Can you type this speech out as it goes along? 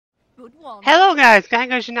Hello guys,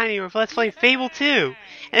 Guy90 here with Let's Play Fable 2.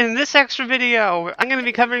 And in this extra video, I'm going to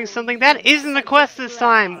be covering something that isn't a quest this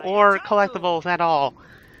time, or collectibles at all.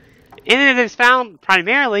 And it is found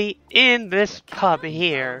primarily in this pub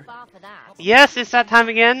here. Yes, it's that time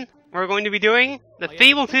again. We're going to be doing the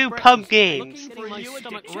Fable 2 pub games.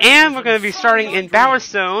 And we're going to be starting in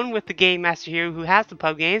Bowerstone with the Game Master here who has the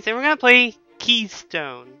pub games. And we're going to play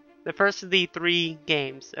Keystone, the first of the 3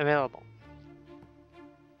 games available.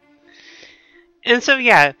 And so,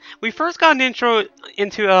 yeah, we first got an intro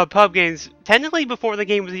into pub games technically before the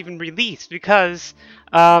game was even released, because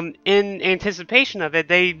in anticipation of it,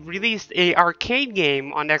 they released an arcade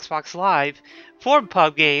game on Xbox Live for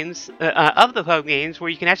pub games, of the pub games, where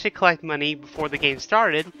you can actually collect money before the game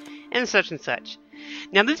started, and such and such.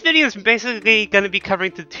 Now, this video is basically going to be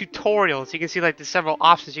covering the tutorials. You can see like the several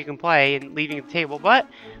options you can play and leaving the table, but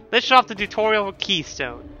let's show off the tutorial of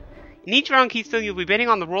Keystone. In each round Keystone, you'll be betting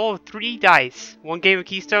on the roll of 3 dice. One game of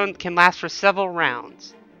Keystone can last for several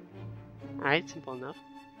rounds. Alright, simple enough.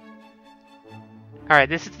 Alright,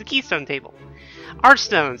 this is the Keystone table.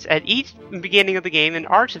 Archstones. At each beginning of the game, an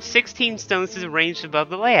arch of 16 stones is arranged above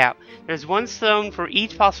the layout. There's 1 stone for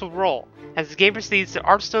each possible roll. As the game proceeds, the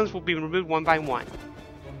archstones will be removed one by one.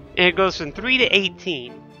 And it goes from 3 to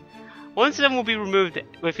 18. 1 stone will be removed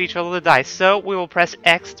with each roll of the dice, so we will press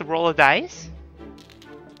X to roll a dice.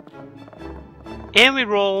 And we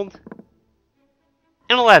rolled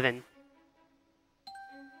an 11.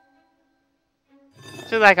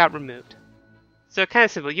 So that got removed. So kind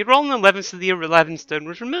of simple. You roll an 11 so the 11 stone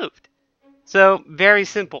was removed. So very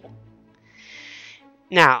simple.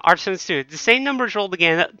 Now, archstones 2. The same number is rolled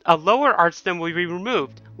again. A lower archstone will be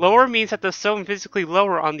removed. Lower means that the stone physically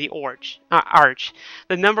lower on the arch.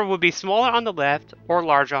 The number will be smaller on the left or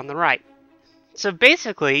larger on the right. So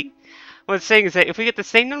basically, what it's saying is that if we get the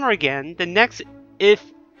same number again, the next, if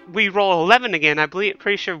we roll 11 again, I believe,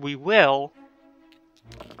 pretty sure we will.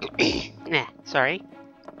 Sorry.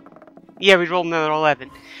 Yeah, we rolled another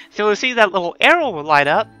 11. So we'll see that little arrow will light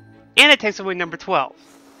up, and it takes away number 12.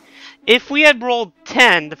 If we had rolled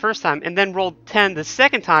 10 the first time, and then rolled 10 the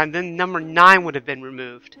second time, then number 9 would have been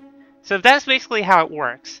removed. So that's basically how it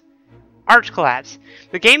works. Arch collapse.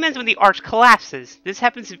 The game ends when the arch collapses. This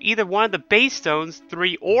happens if either one of the base stones,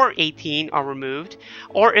 3 or 18, are removed,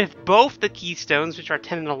 or if both the keystones, which are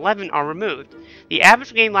 10 and 11, are removed. The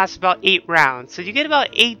average game lasts about 8 rounds, so you get about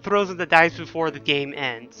 8 throws of the dice before the game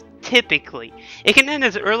ends. Typically. It can end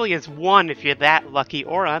as early as 1 if you're that lucky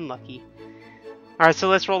or unlucky. Alright, so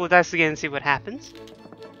let's roll the dice again and see what happens.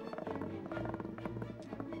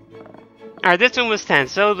 Alright, this one was 10,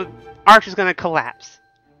 so the arch is going to collapse.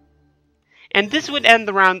 And this would end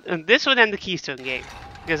the round, this would end the Keystone game,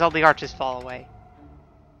 because all the arches fall away.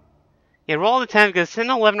 Yeah, roll the 10, because 10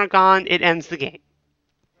 and 11 are gone, it ends the game.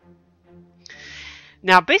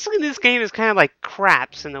 Now, basically this game is kind of like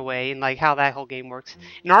craps in a way, and like how that whole game works.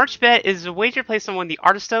 An arch bet is a wager placed on one of the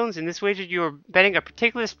archstones. In this wager, you are betting a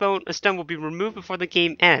particular stone will be removed before the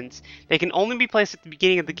game ends. They can only be placed at the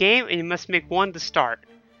beginning of the game, and you must make one to start.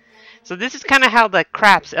 So this is kind of how the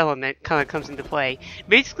craps element kind of comes into play.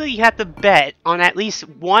 Basically, you have to bet on at least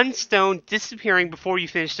 1 stone disappearing before you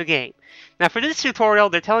finish the game. Now, for this tutorial,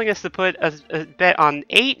 they're telling us to put a bet on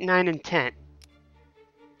 8, 9, and 10.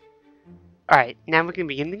 Alright, now we can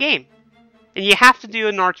begin the game. And you have to do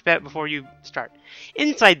an arch bet before you start.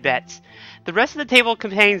 Inside bets. The rest of the table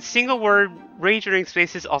contains single-word wagering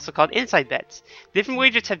spaces, also called inside bets. Different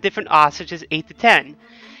wagers have different odds, such as 8 to 10.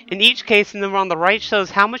 In each case, the number on the right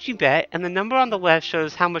shows how much you bet, and the number on the left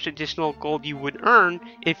shows how much additional gold you would earn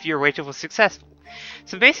if your wager was successful.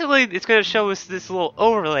 So basically, it's going to show us this little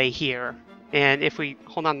overlay here. And if we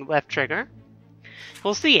hold on the left trigger,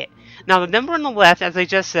 we'll see it. Now, the number on the left, as I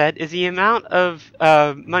just said, is the amount of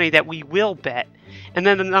money that we will bet. And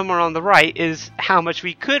then the number on the right is how much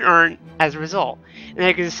we could earn as a result. And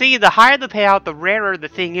you can see the higher the payout, the rarer the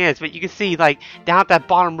thing is. But you can see, like, down at that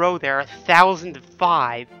bottom row there, 1,000 to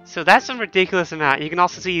 5. So that's a ridiculous amount. You can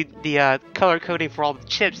also see the color coding for all the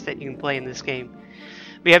chips that you can play in this game.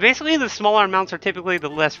 But yeah, basically the smaller amounts are typically the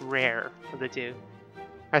less rare of the two.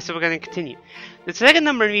 Alright, so we're going to continue. The second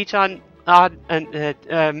number in each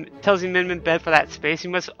tells you minimum bet for that space. You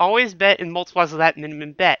must always bet in multiples of that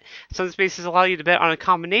minimum bet. Some spaces allow you to bet on a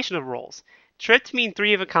combination of rolls. Trips mean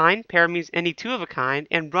 3 of a kind, pair means any 2 of a kind,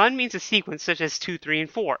 and run means a sequence such as 2, 3, and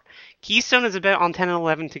 4. Keystone is a bet on 10 and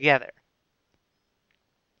 11 together.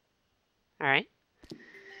 Alright.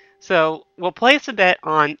 So, we'll place a bet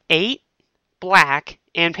on 8, black,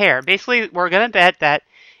 and pair. Basically, we're going to bet that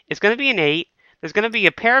it's going to be an 8, there's going to be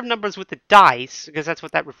a pair of numbers with the dice, because that's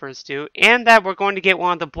what that refers to, and that we're going to get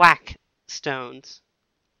one of the black stones.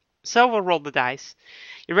 So we'll roll the dice.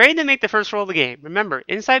 You're ready to make the first roll of the game. Remember,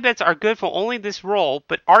 inside bets are good for only this roll,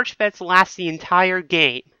 but arch bets last the entire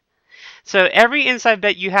game. So every inside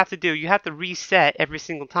bet you have to do, you have to reset every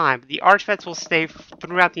single time. But the arch bets will stay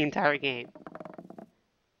throughout the entire game.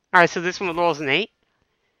 Alright, so this one rolls an 8.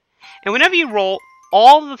 And whenever you roll,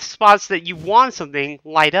 all the spots that you want something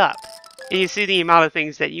light up. And you see the amount of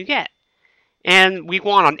things that you get. And we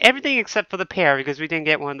won on everything except for the pair, because we didn't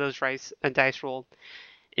get one of those dice rolled.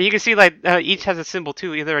 And you can see like each has a symbol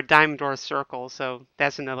too, either a diamond or a circle, so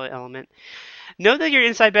that's another element. Note that your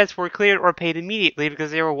inside bets were cleared or paid immediately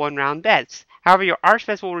because they were one-round bets. However, your arch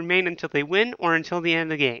bets will remain until they win or until the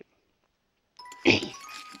end of the game.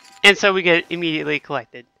 And so we get immediately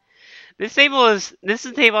collected. This is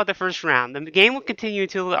the table at the first round. The game will continue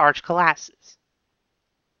until the arch collapses.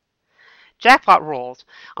 Jackpot rolls.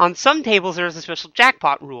 On some tables, there is a special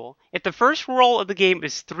jackpot rule. If the first roll of the game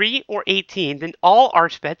is 3 or 18, then all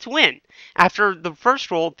arch bets win. After the first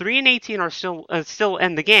roll, 3 and 18 are still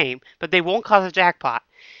end the game, but they won't cause a jackpot.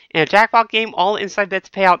 In a jackpot game, all inside bets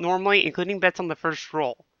pay out normally, including bets on the first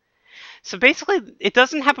roll. So basically, it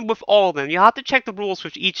doesn't happen with all of them. You'll have to check the rules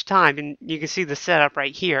switch each time, and you can see the setup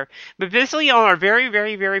right here. But basically, on our very,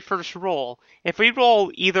 very, very first roll, if we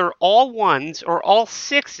roll either all 1s or all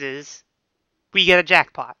 6s, we get a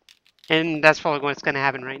jackpot. And that's probably what's going to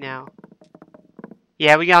happen right now.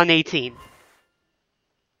 Yeah, we got an 18.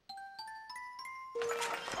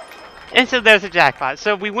 And so there's a jackpot.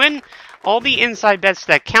 So we win all the inside bets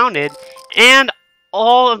that counted, and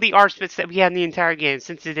all of the arch bets that we had in the entire game,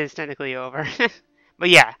 since it is technically over. But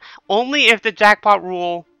yeah, only if the jackpot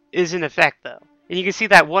rule is in effect, though. And you can see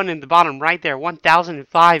that one in the bottom right there,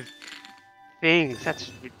 1,005 things. That's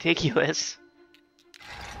ridiculous.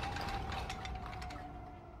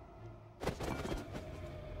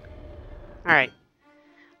 Alright.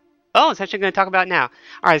 Oh, it's actually going to talk about now.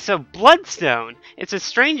 Alright, so Bloodstone. It's a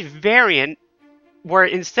strange variant where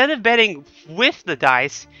instead of betting with the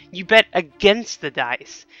dice, you bet against the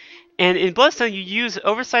dice. And in Bloodstone, you use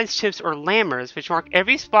oversized chips or lammers, which mark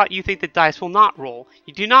every spot you think the dice will not roll.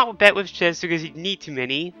 You do not bet with chips because you need too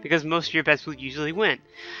many, because most of your bets will usually win.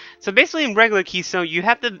 So basically in regular Keystone, you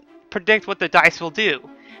have to predict what the dice will do.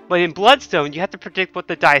 But in Bloodstone, you have to predict what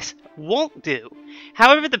the dice won't do.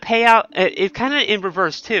 However, the payout is kind of in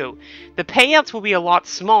reverse too. The payouts will be a lot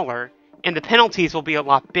smaller, and the penalties will be a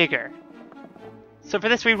lot bigger. So for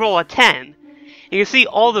this, we roll a 10. You can see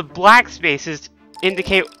all the black spaces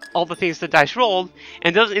indicate all the things the dice rolled,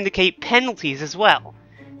 and those indicate penalties as well.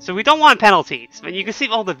 So we don't want penalties, but you can see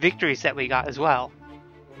all the victories that we got as well.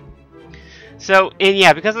 So, and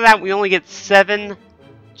yeah, because of that, we only get 7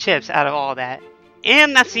 chips out of all that.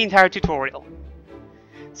 And that's the entire tutorial.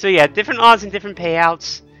 So yeah, different odds and different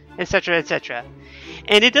payouts, etc, etc.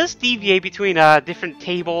 And it does deviate between different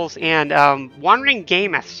tables and wandering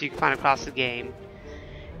game messages you can find across the game.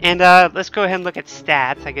 And let's go ahead and look at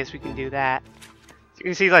stats. I guess we can do that. So you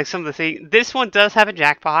can see like some of the things. This one does have a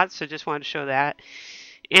jackpot, so just wanted to show that.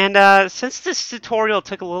 And since this tutorial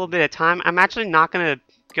took a little bit of time, I'm actually not going to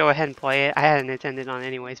go ahead and play it. I hadn't intended on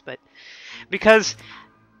anyways, but because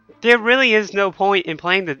there really is no point in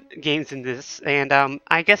playing the games in this, and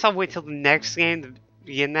I guess I'll wait till the next game to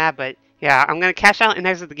begin that, but yeah, I'm going to cash out and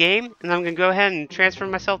exit the game, and I'm going to go ahead and transfer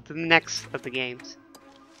myself to the next of the games.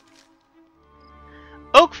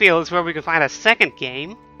 Oakfield is where we can find a second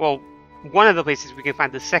game, well, one of the places we can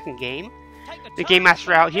find the second game. The Game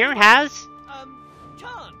Master out here has...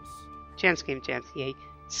 Chance game, yay.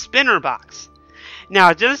 Spinner Box.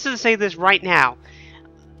 Now, just to say this right now,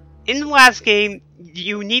 in the last game,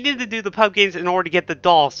 you needed to do the pub games in order to get the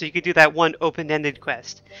doll, so you could do that one open-ended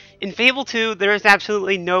quest. In Fable 2, there is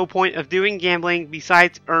absolutely no point of doing gambling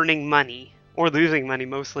besides earning money. Or losing money,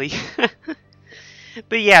 mostly.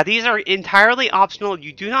 But yeah, these are entirely optional.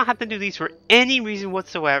 You do not have to do these for any reason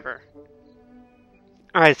whatsoever.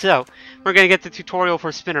 Alright, so, we're going to get the tutorial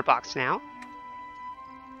for Spinner Box now.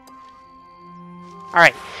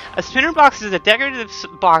 Alright, a spinner box is a decorative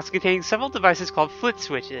box containing several devices called flip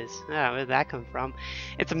switches. Oh, where did that come from?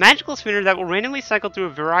 It's a magical spinner that will randomly cycle through a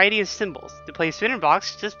variety of symbols. To play a spinner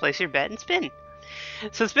box, just place your bet and spin.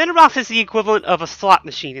 So spinner box is the equivalent of a slot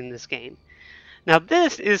machine in this game. Now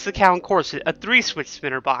this is the Cow and Corset, a 3-switch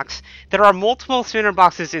spinner box. There are multiple spinner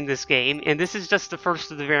boxes in this game, and this is just the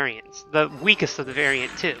first of the variants. The weakest of the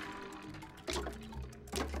variant, too.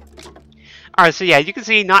 Alright, so yeah, you can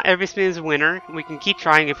see not every spin is a winner. We can keep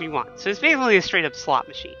trying if we want. So it's basically a straight up slot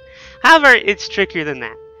machine. However, it's trickier than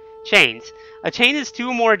that. Chains. A chain is 2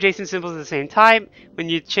 or more adjacent symbols of the same type. When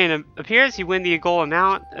your chain appears, you win the goal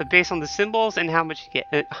amount based on the symbols and how much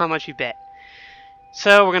you bet.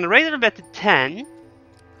 So we're going to raise our bet to 10.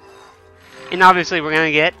 And obviously we're going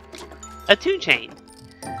to get a 2-chain.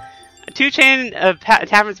 A 2-chain of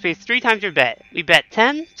tavern space 3 times your bet. We bet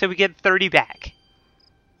 10, so we get 30 back.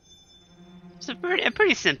 So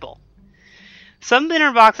pretty simple. Some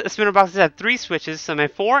spinner boxes have 3 switches, some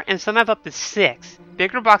have 4, and some have up to 6.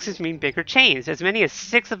 Bigger boxes mean bigger chains, as many as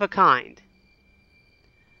 6 of a kind.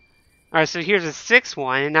 Alright, so here's a 6th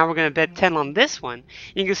one, and now we're going to bet 10 on this one.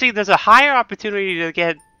 You can see there's a higher opportunity to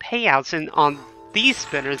get payouts on these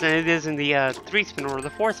spinners than it is in the 3-spinner or the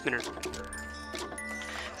 4-spinner.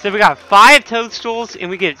 So we got 5 toadstools, and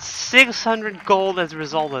we get 600 gold as a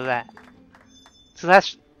result of that. So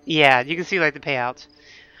that's, yeah, you can see like the payouts.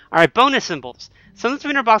 Alright, bonus symbols. Some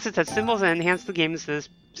spinner boxes have symbols that enhance the game instead of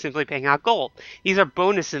simply paying out gold. These are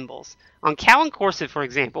bonus symbols. On Cow and Corset, for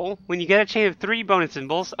example, when you get a chain of 3 bonus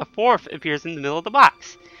symbols, a 4th appears in the middle of the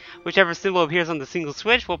box. Whichever symbol appears on the single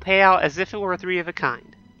switch will pay out as if it were 3 of a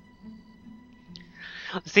kind.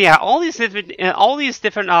 So yeah, all these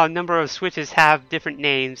different number of switches have different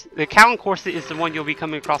names. The Cow and Corset is the one you'll be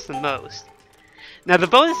coming across the most. Now the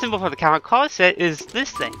bonus symbol for the Cow and Corset is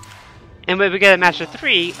this thing. And when we get a match of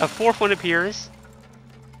 3, a 4th one appears.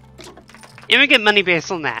 And we get money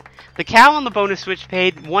based on that. The cow on the bonus switch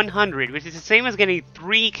paid 100, which is the same as getting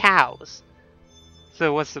 3 cows.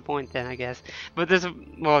 So what's the point then, I guess? But there's a,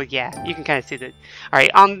 well, yeah, you can kind of see that.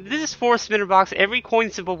 Alright, on this 4-spinner box, every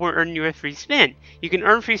coin symbol will earn you a free spin. You can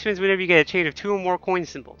earn free spins whenever you get a chain of 2 or more coin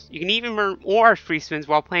symbols. You can even earn more free spins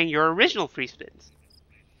while playing your original free spins.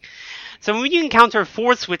 So when you encounter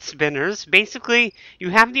 4-switch spinners, basically, you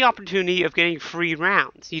have the opportunity of getting free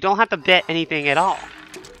rounds. You don't have to bet anything at all.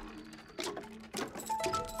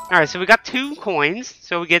 Alright, so we got 2 coins,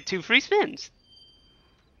 so we get 2 free spins.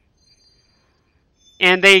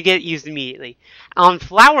 And they get used immediately. On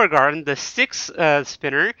Flower Garden, the 6th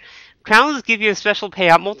spinner, crowns give you a special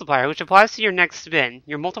payout multiplier, which applies to your next spin.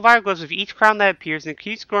 Your multiplier grows with each crown that appears and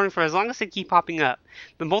keeps growing for as long as they keep popping up.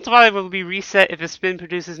 The multiplier will be reset if a spin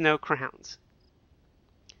produces no crowns.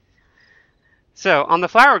 So, on the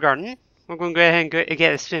Flower Garden, we're going to go ahead and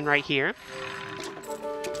get a spin right here.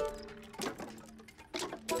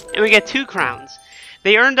 And we get 2 crowns.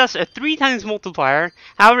 They earned us a 3 times multiplier.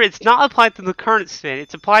 However, it's not applied to the current spin.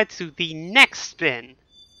 It's applied to the next spin.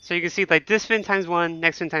 So you can see like this spin times 1,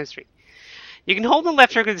 next spin times 3. You can hold the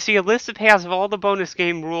left trigger to see a list of payouts of all the bonus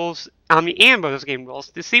game rules, and bonus game rules.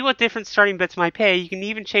 To see what different starting bets might pay, you can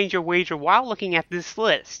even change your wager while looking at this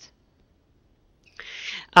list.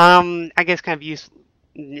 I guess kind of useful.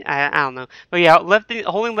 I don't know. But yeah,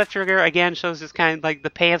 holding left trigger again shows us kind of like the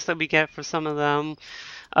payouts that we get for some of them.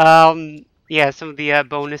 Yeah, some of the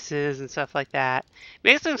bonuses and stuff like that.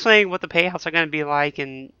 Basically explaining what the payouts are going to be like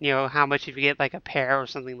and, you know, how much if you get like a pair or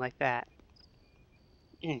something like that.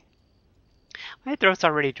 My throat's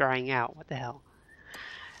already drying out. What the hell?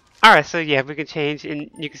 Alright, so yeah, we can change,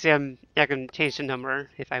 and you can see I can change the number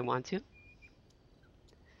if I want to.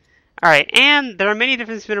 Alright, and there are many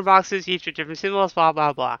different spinner boxes, each with different symbols, blah,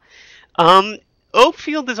 blah, blah.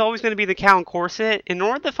 Oakfield is always going to be the Cow and Corset. In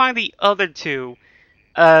order to find the other 2,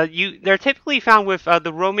 they're typically found with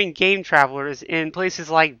the roaming game travelers in places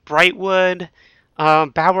like Brightwood,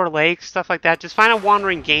 Bower Lake, stuff like that. Just find a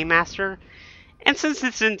wandering game master. And since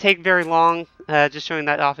this didn't take very long, just showing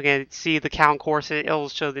that off again, see the Cow and Corset, it'll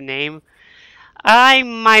show the name. I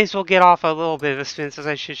might as well get off a little bit of a spin since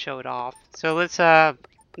I should show it off. So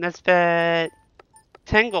let's bet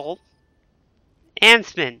 10 gold and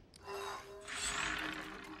spin.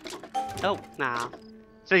 Oh, nah.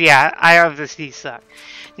 So yeah, I obviously suck.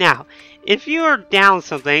 Now, if you are down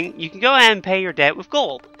something, you can go ahead and pay your debt with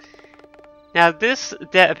gold. Now this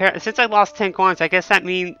debt, since I lost 10 coins, I guess that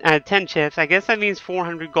means 10 chips. I guess that means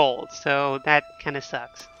 400 gold. So that kind of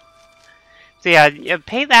sucks. So yeah, you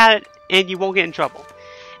pay that and you won't get in trouble.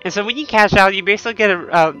 And so when you cash out, you basically get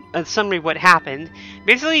a summary of what happened.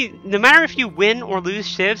 Basically, no matter if you win or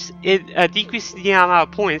lose chips, it decreases the amount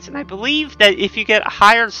of points. And I believe that if you get a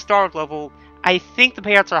higher star level, I think the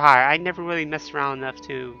payouts are higher. I never really messed around enough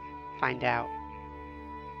to find out.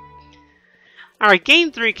 Alright,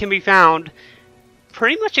 Game 3 can be found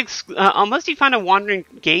pretty much, unless you find a wandering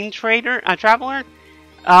game traveler,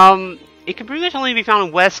 it can pretty much only be found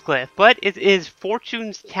in Westcliff, but it is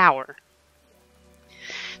Fortune's Tower.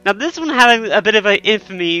 Now this one had a bit of an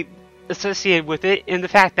infamy associated with it in the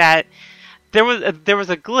fact that there was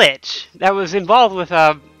a glitch that was involved with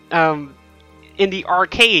in the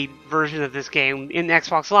arcade version of this game in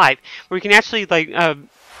Xbox Live, where you can actually like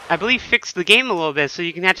I believe fix the game a little bit so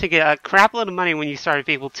you can actually get a crap load of money when you start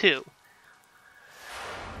Fable 2.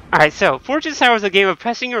 Alright, so Fortune's Tower is a game of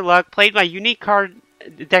pressing your luck played by unique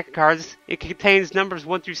deck of cards. It contains numbers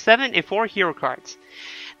 1 through 7 and 4 hero cards.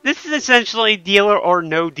 This is essentially Dealer or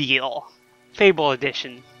No Deal, Fable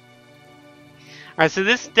Edition. Alright, so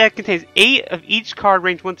this deck contains 8 of each card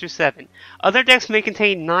ranged 1 through 7. Other decks may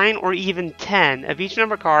contain 9 or even 10 of each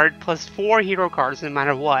number card, plus 4 hero cards no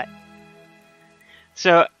matter what.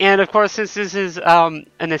 So, and of course, since this is an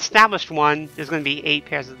established one, there's going to be 8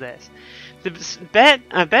 pairs of this. To bet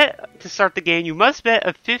to start the game, you must bet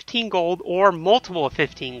a 15 gold or multiple of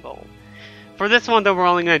 15 gold. For this one, though, we're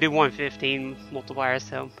only going to do 115 multiplier,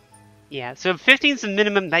 so yeah. So 15 is the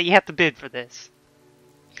minimum that you have to bid for this.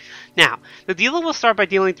 Now, the dealer will start by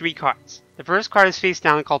dealing 3 cards. The first card is face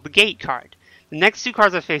down and called the gate card. The next 2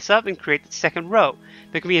 cards are face up and create the second row.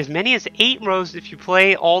 There can be as many as 8 rows if you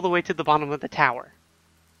play all the way to the bottom of the tower.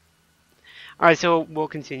 Alright, so we'll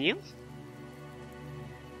continue.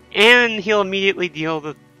 And he'll immediately deal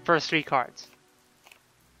the first 3 cards.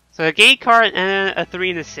 So a gate card and a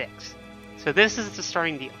 3 and a 6. So this is the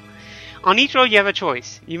starting deal. On each row you have a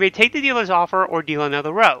choice. You may take the dealer's offer or deal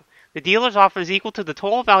another row. The dealer's offer is equal to the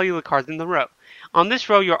total value of the cards in the row. On this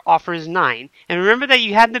row, your offer is 9. And remember that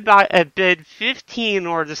you had to bid 15 in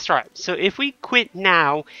order to start. So if we quit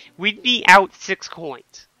now, we'd be out 6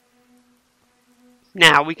 coins.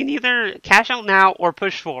 Now, we can either cash out now or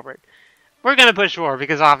push forward. We're going to push forward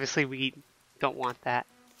because obviously we don't want that.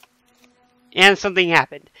 And something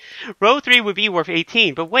happened. Row 3 would be worth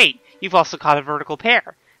 18, but wait, you've also caught a vertical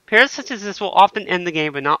pair. Pairs such as this will often end the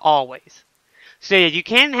game, but not always. So yeah, you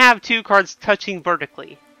can have 2 cards touching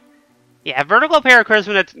vertically. Yeah, a vertical pair occurs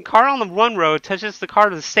when a card on the one row touches the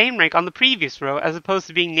card of the same rank on the previous row, as opposed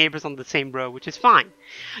to being neighbors on the same row, which is fine.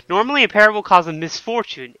 Normally, a pair will cause a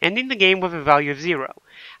misfortune, ending the game with a value of 0.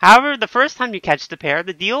 However, the first time you catch the pair,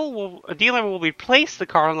 the dealer will replace the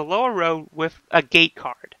card on the lower row with a gate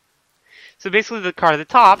card. So basically, the card at the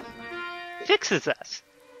top fixes us.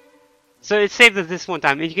 So it saved us this one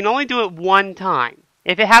time, and you can only do it one time.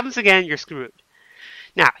 If it happens again, you're screwed.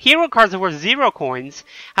 Now, hero cards are worth 0 coins,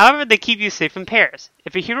 however they keep you safe from pairs.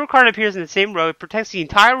 If a hero card appears in the same row, it protects the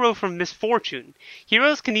entire row from misfortune.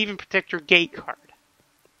 Heroes can even protect your gate card.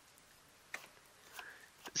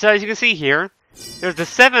 So as you can see here, there's the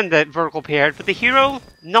 7 that vertical paired, but the hero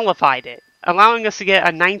nullified it, allowing us to get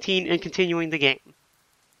a 19 and continuing the game.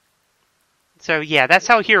 So yeah, that's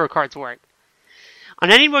how hero cards work.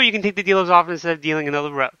 On any row, you can take the dealer's offer instead of dealing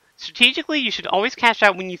another row. Strategically, you should always cash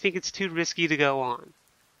out when you think it's too risky to go on.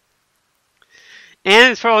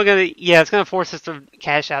 And it's probably gonna, yeah, it's gonna force us to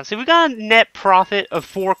cash out. So we got a net profit of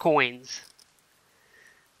 4 coins.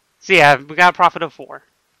 So yeah, we got a profit of 4.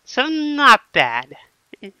 So not bad.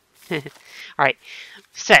 Alright,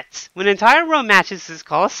 sets. When an entire row matches, this is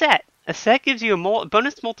called a set. A set gives you a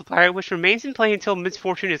bonus multiplier which remains in play until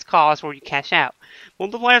misfortune is caused or you cash out.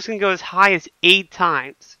 Multipliers can go as high as 8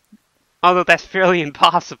 times. Although that's fairly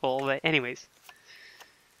impossible, but anyways.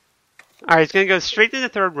 Alright, it's gonna go straight to the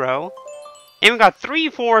 3rd row. And we got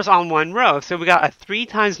 3 4s on one row, so we got a 3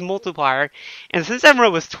 times multiplier. And since that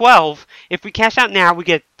row was 12, if we cash out now, we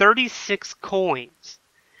get 36 coins.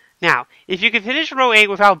 Now, if you can finish row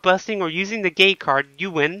 8 without busting or using the gate card,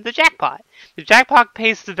 you win the jackpot. The jackpot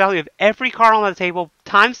pays the value of every card on the table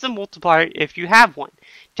times the multiplier if you have one.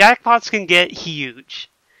 Jackpots can get huge.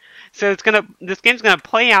 So this game's gonna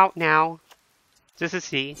play out now, just to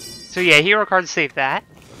see. So yeah, hero cards save that.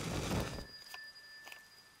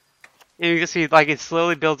 And you can see, like, it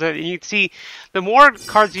slowly builds up. And you can see, the more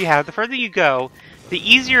cards you have, the further you go, the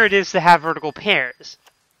easier it is to have vertical pairs.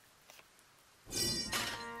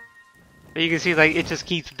 But you can see, like, it just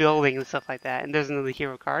keeps building and stuff like that. And there's another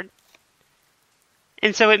hero card.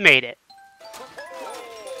 And so it made it.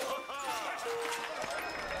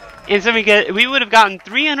 And so we would have gotten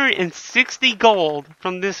 360 gold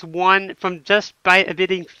from this one, from just by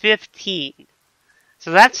bidding 15.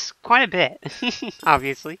 So that's quite a bit,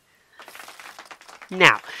 obviously.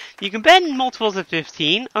 Now, you can bet in multiples of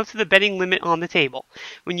 15 up to the betting limit on the table.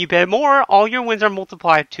 When you bet more, all your wins are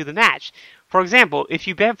multiplied to the match. For example, if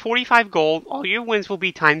you bet 45 gold, all your wins will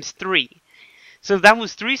be times 3. So that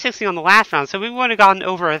was 360 on the last round, so we would have gotten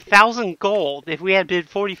over 1,000 gold if we had bid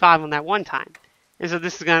 45 on that one time. And so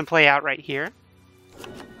this is going to play out right here.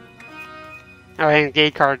 Alright, and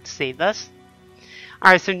gate card saved us.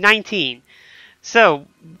 Alright, so 19. So,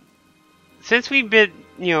 since we bid,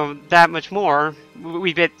 you know, that much more,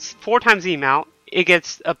 we bid 4 times the amount, it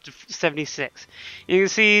gets up to 76. You can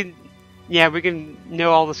see, yeah, we can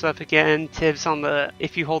know all the stuff again, tips on the,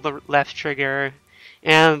 if you hold the left trigger,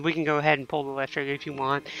 and we can go ahead and pull the left trigger if you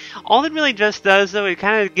want. All it really just does, though, it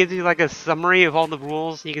kind of gives you like a summary of all the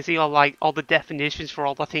rules. You can see all the definitions for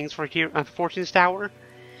all the things for here on Fortune's Tower.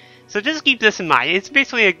 So just keep this in mind. It's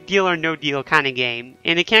basically a deal or no deal kind of game,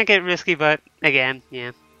 and it can't get risky, but again,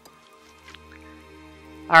 yeah.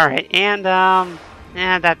 Alright, and,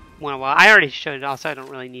 that went well. I already showed it off, so I don't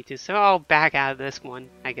really need to, so I'll back out of this one,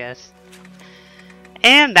 I guess.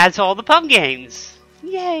 And that's all the pub games!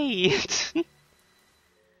 Yay!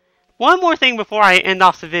 One more thing before I end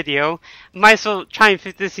off the video. Might as well try and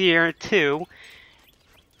fit this here, too.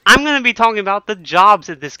 I'm going to be talking about the jobs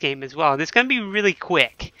of this game as well. It's going to be really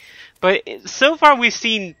quick. But so far we've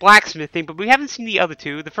seen blacksmithing, but we haven't seen the other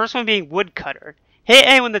two. The first one being woodcutter. Hit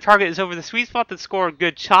A when the target is over the sweet spot to score a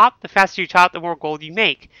good chop. The faster you chop, the more gold you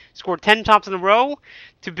make. Score 10 chops in a row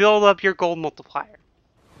to build up your gold multiplier.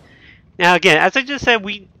 Now again, as I just said,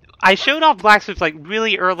 I showed off blacksmith like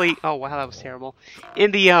really early. Oh wow, that was terrible.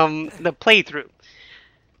 In the playthrough.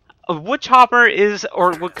 A wood chopper is,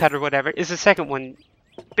 or woodcutter, whatever, is the second one.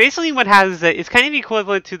 Basically what has is that it's kind of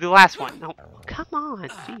equivalent to the last one. Oh, come on,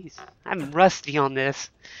 jeez. I'm rusty on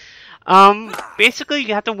this. Basically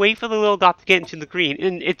you have to wait for the little dot to get into the green.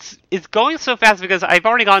 And it's going so fast because I've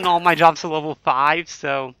already gotten all my jobs to level 5,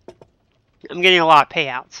 so I'm getting a lot of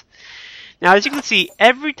payouts. Now as you can see,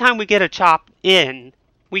 every time we get a chop in,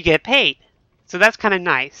 we get paid. So that's kind of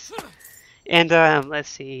nice. And let's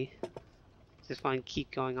see. Just want to keep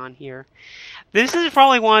going on here. This is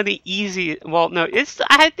probably one of the easiest. Well, no, it's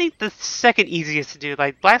I think the second easiest to do.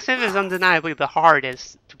 Like blacksmith is undeniably the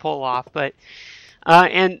hardest to pull off, but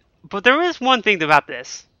there is one thing about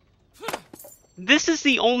this. This is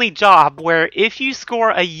the only job where if you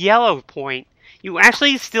score a yellow point, you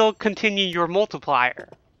actually still continue your multiplier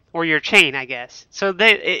or your chain, I guess. So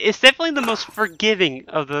it's definitely the most forgiving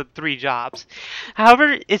of the 3 jobs.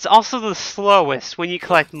 However, it's also the slowest when you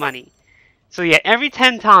collect money. So yeah, every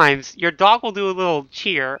 10 times, your dog will do a little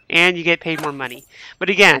cheer, and you get paid more money. But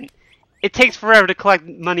again, it takes forever to collect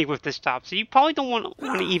money with this job, so you probably don't want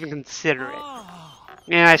to even consider it.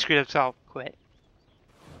 And I screwed up, so I'll quit.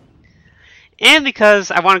 And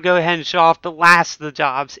because I want to go ahead and show off the last of the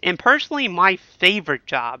jobs, and personally my favorite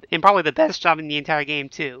job, and probably the best job in the entire game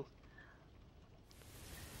too.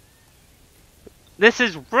 This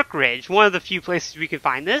is Brookridge, one of the few places we can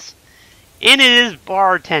find this. And it is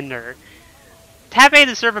bartender. Tap A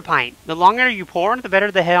to serve a pint. The longer you pour, the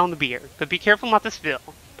better the head on the beer. But be careful not to spill.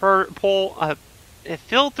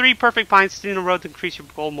 Fill 3 perfect pints in a row to increase your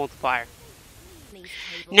gold multiplier.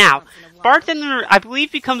 Now, bartender, I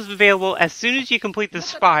believe, becomes available as soon as you complete the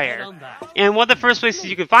spire. And one of the first places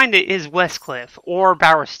you can find it is Westcliff or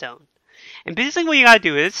Bowerstone. And basically what you gotta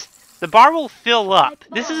do is, the bar will fill up.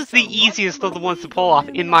 This is the easiest of the ones to pull off,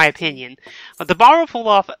 in my opinion. But the bar will fill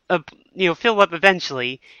up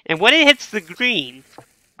eventually, and when it hits the green,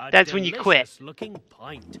 that's when you quit.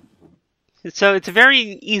 So it's a very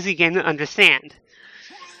easy game to understand.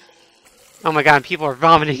 Oh my god, people are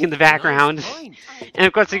vomiting in the background. And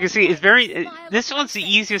of course, you can see, it's this one's the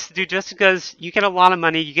easiest to do just because you get a lot of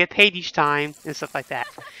money, you get paid each time, and stuff like that.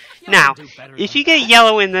 Now, if you get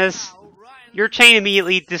yellow in this, your chain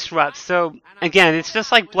immediately disrupts. So, again, it's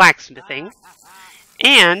just like blacksmithing.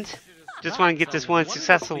 And, just want to get this one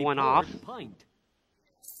successful one off.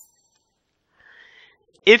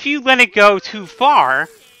 If you let it go too far,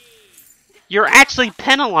 you're actually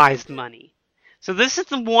penalized money. So this is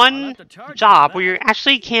the one job where you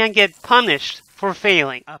actually can get punished for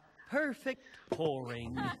failing. A perfect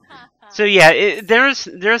pouring. So yeah, there's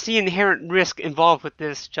the inherent risk involved with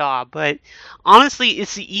this job, but honestly,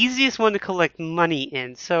 it's the easiest one to collect money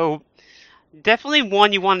in. So definitely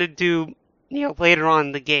one you want to do, later on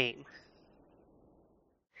in the game.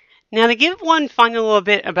 Now to give one final little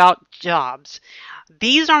bit about jobs,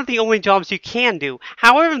 these aren't the only jobs you can do.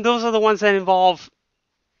 However, those are the ones that involve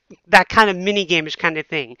that kind of mini-game-ish kind of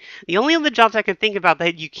thing. The only other jobs I can think about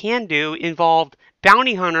that you can do involve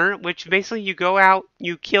Bounty Hunter, which basically you go out,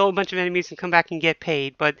 you kill a bunch of enemies and come back and get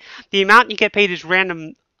paid, but the amount you get paid is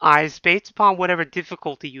randomized based upon whatever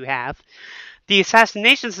difficulty you have. The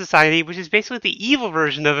Assassination Society, which is basically the evil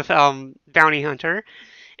version of Bounty Hunter.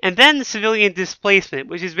 And then the Civilian Displacement,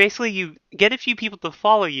 which is basically you get a few people to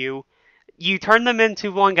follow you, you turn them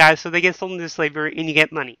into one guy so they get sold into slavery and you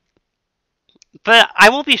get money. But I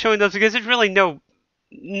won't be showing those because there's really no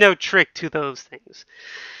trick to those things.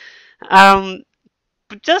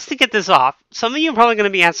 But just to get this off, some of you are probably going to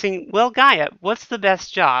be asking, well, Gaia, what's the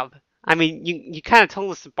best job? I mean, you kind of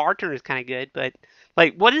told us the bartender is kind of good, but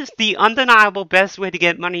like, what is the undeniable best way to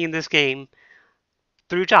get money in this game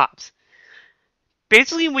through jobs?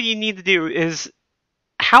 Basically, what you need to do is,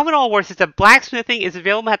 how it all works is that blacksmithing is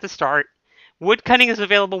available at the start, woodcutting is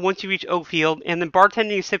available once you reach Oakfield, and then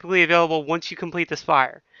bartending is typically available once you complete the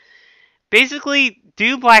spire. Basically,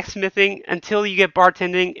 do blacksmithing until you get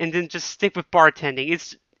bartending, and then just stick with bartending.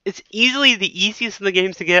 It's easily the easiest of the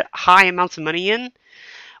games to get high amounts of money in,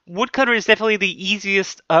 Woodcutter is definitely the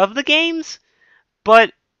easiest of the games,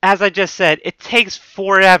 but as I just said, it takes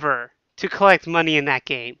forever to collect money in that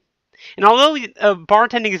game. And although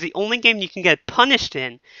bartending is the only game you can get punished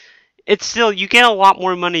in, it's still, you get a lot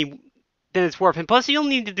more money than it's worth. And plus, you'll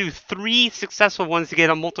need to do 3 successful ones to get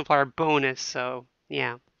a multiplier bonus. So,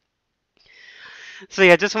 yeah. So,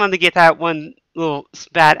 yeah, just wanted to get that one little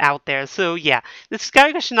spat out there. So, yeah, this is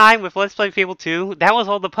Skygush 9 with Let's Play Fable 2. That was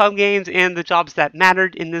all the pub games and the jobs that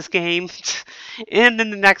mattered in this game. And in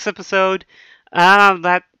the next episode,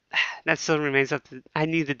 that still remains up to, I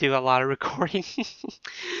need to do a lot of recording.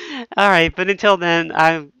 All right, but until then,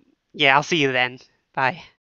 yeah, I'll see you then. Bye.